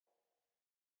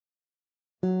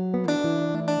I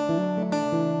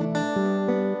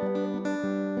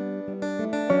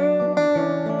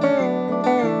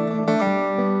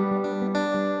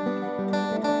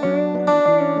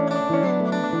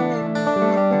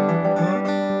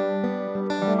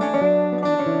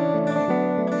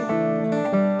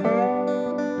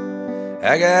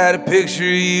got a picture of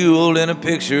you holding a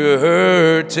picture of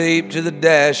her taped to the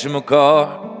dash of my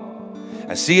car.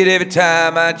 I see it every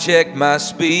time I check my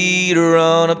speed or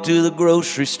run up to the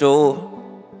grocery store.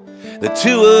 The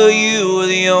two of you are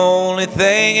the only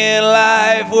thing in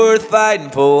life worth fighting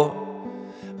for.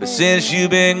 But since you've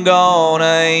been gone,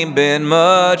 I ain't been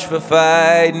much for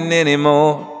fighting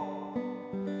anymore.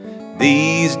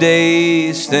 These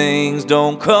days things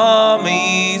don't come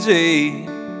easy.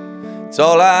 It's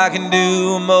all I can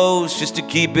do most just to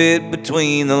keep it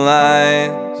between the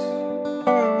lines.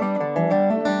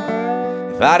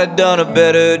 If I'd have done a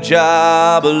better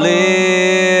job of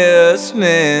listening,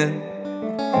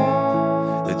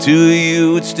 the two of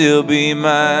you would still be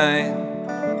mine.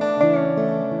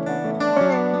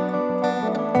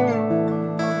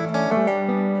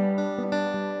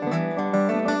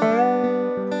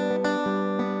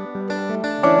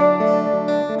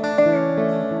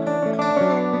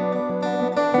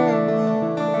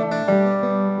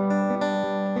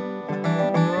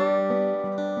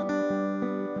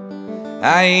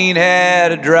 I ain't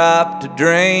had a drop to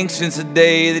drink since the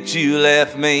day that you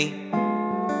left me.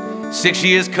 6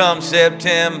 years come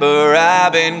September,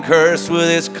 I've been cursed with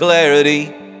this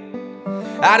clarity.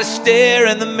 I just stare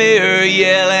in the mirror,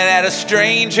 yelling at a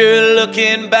stranger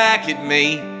looking back at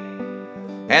me.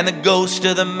 And the ghost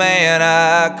of the man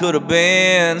I could have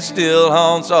been still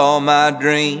haunts all my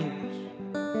dreams.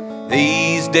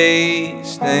 These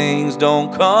days things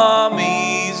don't come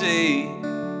easy.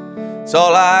 It's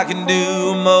all I can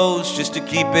do most just to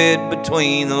keep it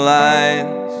between the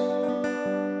lines.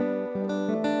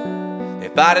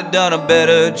 If I'd have done a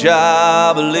better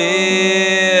job of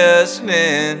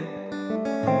listening,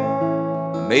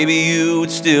 maybe you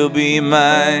would still be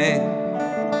mine.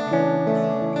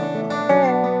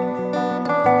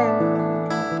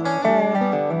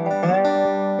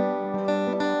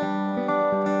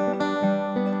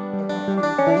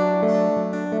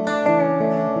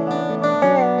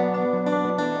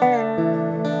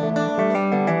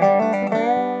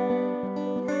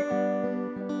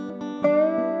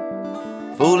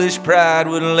 Foolish pride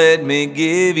wouldn't let me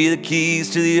give you the keys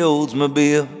to the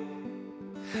Oldsmobile.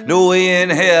 No way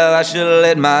in hell I should have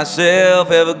let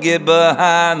myself ever get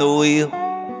behind the wheel.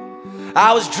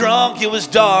 I was drunk, it was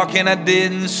dark, and I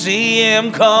didn't see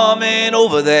him coming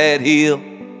over that hill.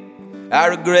 I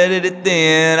regretted it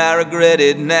then, I regret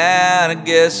it now, and I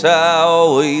guess I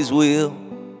always will.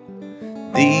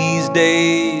 These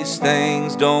days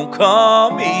things don't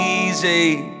come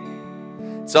easy.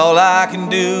 It's all I can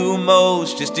do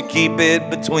most just to keep it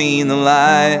between the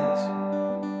lines.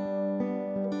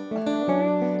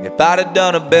 If I'd have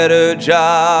done a better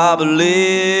job of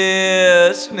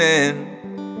listening,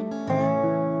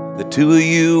 the two of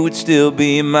you would still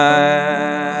be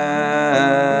mine.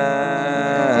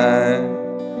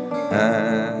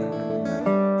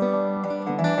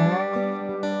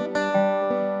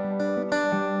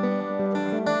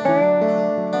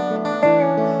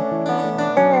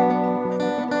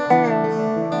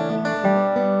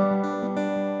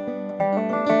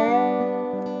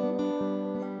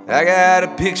 I got a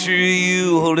picture of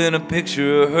you holding a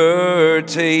picture of her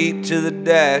taped to the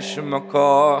dash of my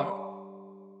car.